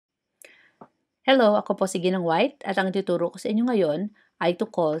Hello, ako po si Ginang White at ang ituturo ko sa inyo ngayon ay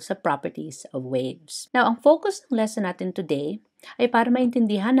tungkol sa properties of waves. Now, ang focus ng lesson natin today ay para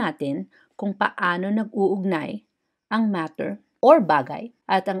maintindihan natin kung paano nag-uugnay ang matter or bagay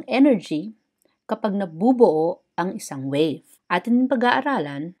at ang energy kapag nabubuo ang isang wave. Atin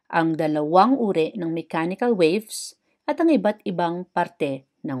pag-aaralan ang dalawang uri ng mechanical waves at ang iba't ibang parte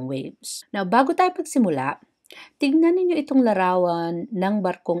ng waves. Now, bago tayo pagsimula, tignan ninyo itong larawan ng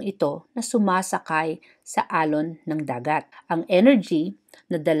barkong ito na sumasakay sa alon ng dagat. Ang energy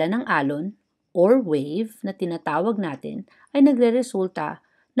na dala ng alon or wave na tinatawag natin ay nagreresulta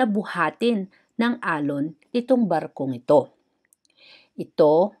na buhatin ng alon itong barkong ito.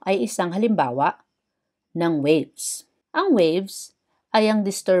 Ito ay isang halimbawa ng waves. Ang waves ay ang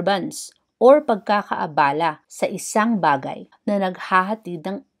disturbance or pagkakaabala sa isang bagay na naghahatid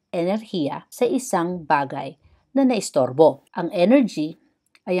ng enerhiya sa isang bagay na naistorbo. Ang energy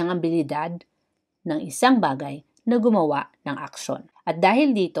ay ang abilidad ng isang bagay na gumawa ng aksyon. At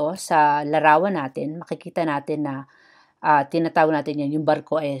dahil dito sa larawan natin, makikita natin na tinatawag natin yan, yung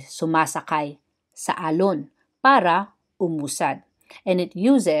barko ay sumasakay sa alon para umusad. And it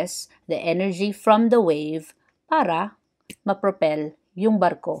uses the energy from the wave para mapropel yung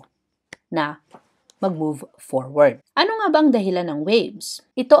barko na mag-move forward. Ano nga ba ang dahilan ng waves?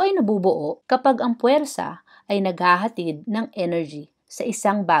 Ito ay nabubuo kapag ang puwersa ay naghahatid ng energy sa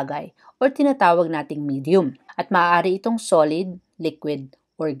isang bagay o tinatawag nating medium at maaari itong solid, liquid,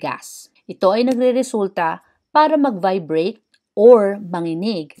 or gas. Ito ay nagreresulta para mag-vibrate or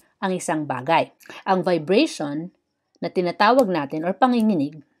manginig ang isang bagay. Ang vibration na tinatawag natin or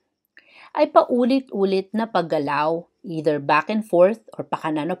panginginig ay paulit-ulit na paggalaw, either back and forth or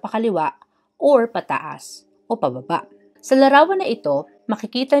pakanan o pakaliwa or pataas o pababa. Sa larawan na ito,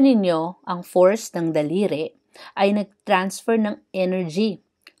 makikita ninyo ang force ng daliri ay nag-transfer ng energy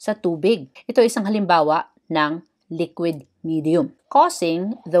sa tubig. Ito ay isang halimbawa ng liquid medium,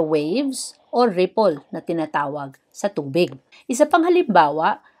 causing the waves or ripple na tinatawag sa tubig. Isa pang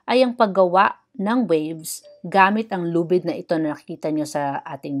halimbawa ay ang paggawa ng waves gamit ang lubid na ito na nakikita nyo sa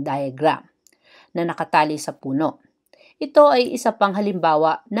ating diagram na nakatali sa puno. Ito ay isa pang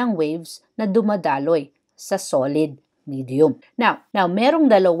halimbawa ng waves na dumadaloy sa solid medium. Now, merong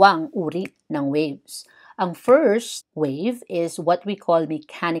dalawang uri ng waves. Ang first wave is what we call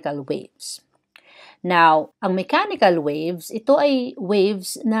mechanical waves. Now, ang mechanical waves, ito ay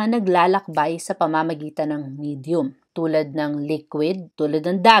waves na naglalakbay sa pamamagitan ng medium. Tulad ng liquid, tulad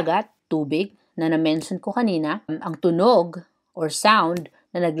ng dagat, tubig, na na-mention ko kanina, ang tunog or sound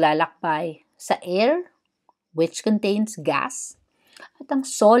na naglalakbay sa air, which contains gas, at ang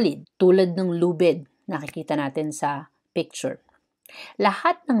solid, tulad ng lubid, nakikita natin sa picture.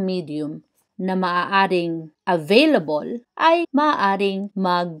 Lahat ng medium na maaaring available ay maaaring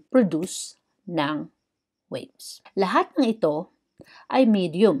mag-produce ng waves. Lahat ng ito ay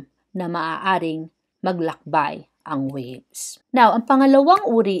medium na maaaring maglakbay ang waves. Now, ang pangalawang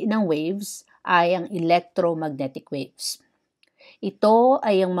uri ng waves ay ang electromagnetic waves. Ito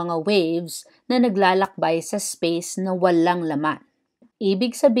ay ang mga waves na naglalakbay sa space na walang laman.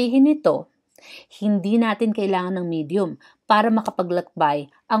 Ibig sabihin nito, hindi natin kailangan ng medium para makapaglakbay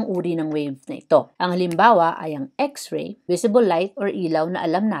ang uri ng wave na ito. Ang halimbawa ay ang X-ray, visible light or ilaw na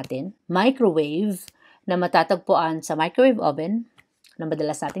alam natin, microwave na matatagpuan sa microwave oven na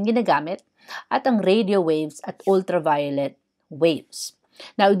madalas natin ginagamit, at ang radio waves at ultraviolet waves.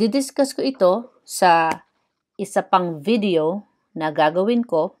 Now, i-discuss ko ito sa isa pang video na gagawin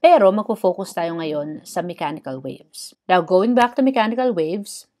ko, pero magpo-focus tayo ngayon sa mechanical waves. Now, going back to mechanical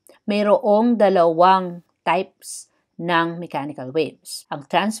waves, mayroong dalawang types ng mechanical waves. Ang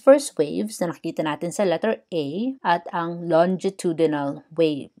transverse waves na nakikita natin sa letter A at ang longitudinal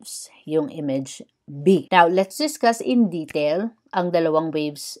waves, yung image B. Now, let's discuss in detail ang dalawang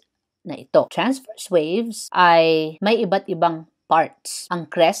waves na ito. Transverse waves ay may iba't ibang parts. Ang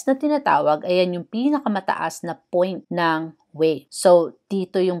crest na tinatawag ay yan yung pinakamataas na point ng wave. So,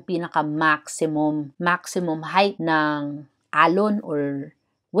 dito yung pinaka-maximum height ng alon or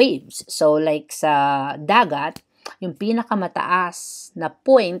waves. So, like sa dagat, yung pinakamataas na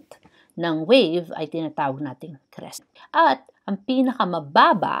point ng wave ay tinatawag nating crest. At ang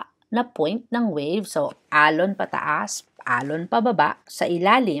pinakamababa na point ng wave, so alon pataas, alon pababa, sa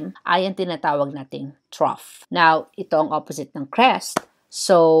ilalim ay ang tinatawag nating trough. Now, ito ang opposite ng crest.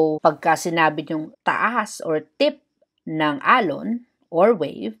 So, pagka sinabi yung taas or tip ng alon or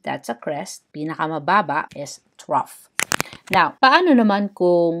wave, that's a crest. Pinakamababa is trough. Now, paano naman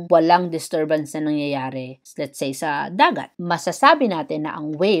kung walang disturbance na nangyayari, let's say sa dagat? Masasabi natin na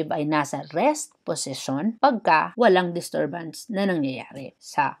ang wave ay nasa rest position pagka walang disturbance na nangyayari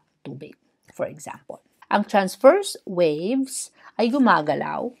sa tubig. for example. Ang transverse waves ay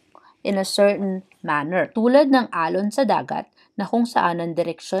gumagalaw in a certain manner, tulad ng alon sa dagat na kung saan ang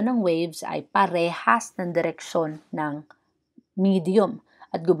direksyon ng waves ay parehas ng direksyon ng medium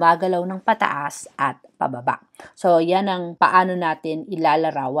at gumagalaw ng pataas at pababa. So, yan ang paano natin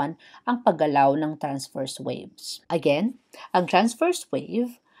ilalarawan ang paggalaw ng transverse waves. Again, ang transverse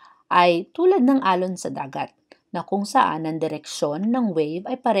wave ay tulad ng alon sa dagat na kung saan ang direksyon ng wave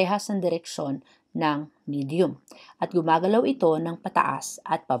ay parehas ng direksyon ng medium at gumagalaw ito ng pataas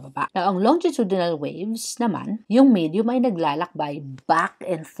at pababa. Now, ang longitudinal waves naman, yung medium ay naglalakbay back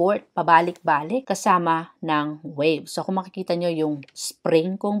and forth, pabalik-balik kasama ng wave. So, kung makikita nyo yung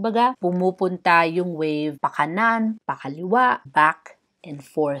spring, kung baga, pumupunta yung wave pakanan, pakaliwa, back and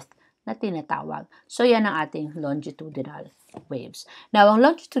forth na tinatawag. So, yan ang ating longitudinal waves. Now, ang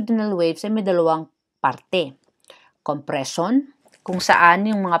longitudinal waves ay may dalawang parte. Compression, kung saan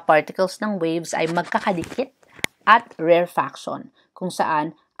yung mga particles ng waves ay magkakadikit, at rarefaction, kung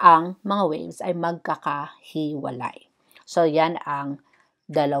saan ang mga waves ay magkakahiwalay. So, yan ang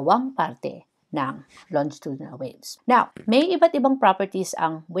dalawang parte ng longitudinal waves. Now, may iba't ibang properties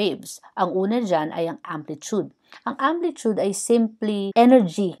ang waves. Ang una dyan ay ang amplitude. Ang amplitude ay simply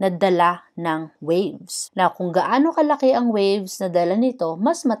energy na dala ng waves. Now, kung gaano kalaki ang waves na dala nito,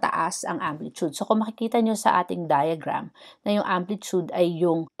 mas mataas ang amplitude. So, kung makikita nyo sa ating diagram na yung amplitude ay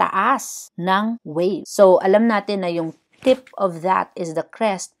yung taas ng wave. So, alam natin na yung tip of that is the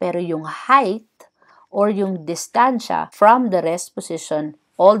crest, pero yung height or yung distansya from the rest position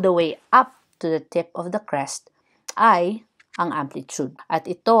all the way up to the tip of the crest ay ang amplitude. At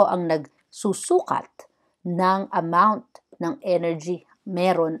ito ang nagsusukat ng amount ng energy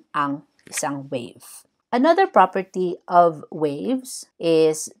meron ang isang wave. Another property of waves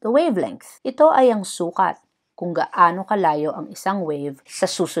is the wavelength. Ito ay ang sukat kung gaano kalayo ang isang wave sa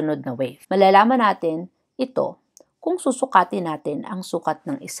susunod na wave. Malalaman natin ito kung susukatin natin ang sukat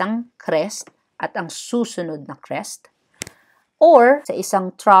ng isang crest at ang susunod na crest, or sa isang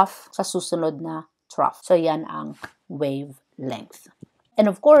trough sa susunod na trough. So, yan ang wavelength. And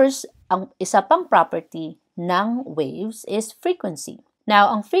of course, ang isa pang property ng waves is frequency. Now,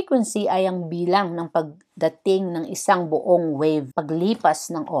 ang frequency ay ang bilang ng pagdating ng isang buong wave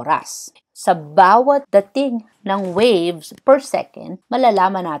paglipas ng oras. Sa bawat dating ng waves per second,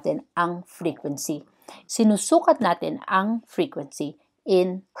 malalaman natin ang frequency. Sinusukat natin ang frequency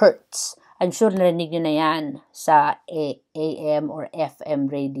in hertz. I'm sure narinig nyo na yan sa AM or FM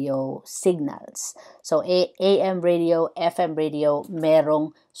radio signals. So, AM radio, FM radio,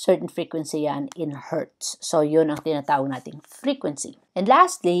 merong certain frequency yan in hertz. So, yun ang tinatawag nating frequency. And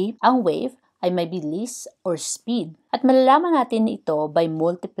lastly, ang wave ay may bilis or speed. At malalaman natin ito by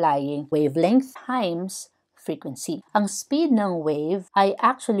multiplying wavelength times frequency. Ang speed ng wave ay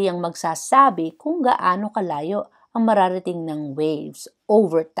actually ang magsasabi kung gaano kalayo ang mararating ng waves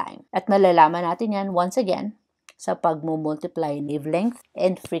over time. At malalaman natin yan once again sa pagmumultiply wavelength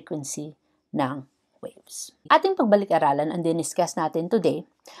and frequency ng waves. Ating pagbalik-aralan ang diniscuss natin today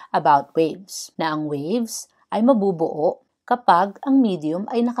about waves, na ang waves ay mabubuo kapag ang medium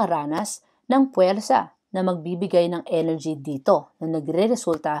ay nakaranas ng puwersa na magbibigay ng energy dito na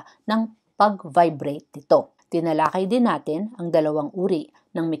nagre-resulta ng pag-vibrate dito. Tinalakay din natin ang dalawang uri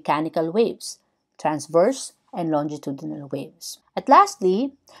ng mechanical waves, transverse and longitudinal waves. At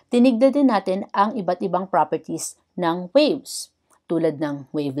lastly, tinignan din natin ang iba't ibang properties ng waves tulad ng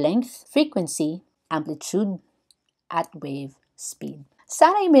wavelength, frequency, amplitude, at wave speed.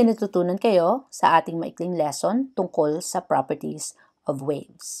 Sana ay may natutunan kayo sa ating maikling lesson tungkol sa properties of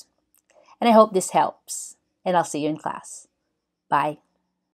waves. And I hope this helps. And I'll see you in class. Bye!